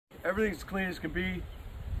Everything's as clean as can be.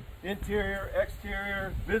 Interior,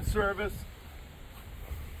 exterior, vid service.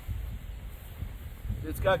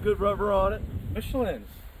 It's got good rubber on it. Michelin's.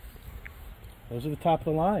 Those are the top of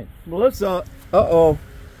the line. Melissa, uh-oh.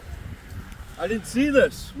 I didn't see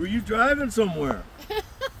this. Were you driving somewhere?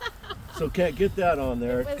 So can't get that on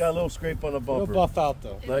there. It's got a little scrape on the bumper. It'll buff out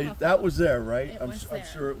though. Now, that was there, right? I'm there.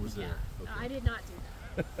 sure it was there. Yeah. Okay. No, I did not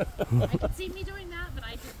do that. I could see me doing that, but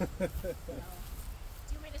I didn't. So,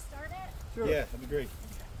 do you want me to start it? Sure. Yeah, that'd be great.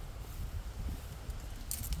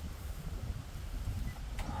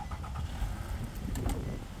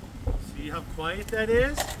 See how quiet that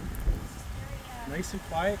is? Nice and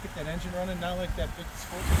quiet. Get that engine running. Not like that big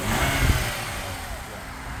sports car.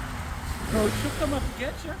 No, She'll come up and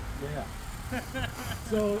get you. yeah.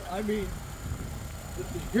 So, I mean,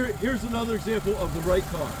 here's another example of the right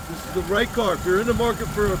car. This is the right car. If you're in the market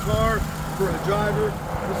for a car, for a driver,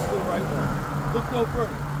 this is the right one. Look no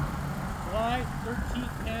further. July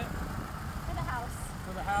 13th pet For the house.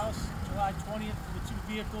 for the house. July 20th for the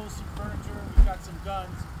 2 vehicles, some furniture. We've got some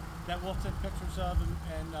guns that we'll take pictures of.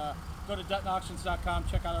 And go to DuttonAuctions.com.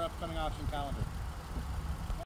 Check out our upcoming auction calendar.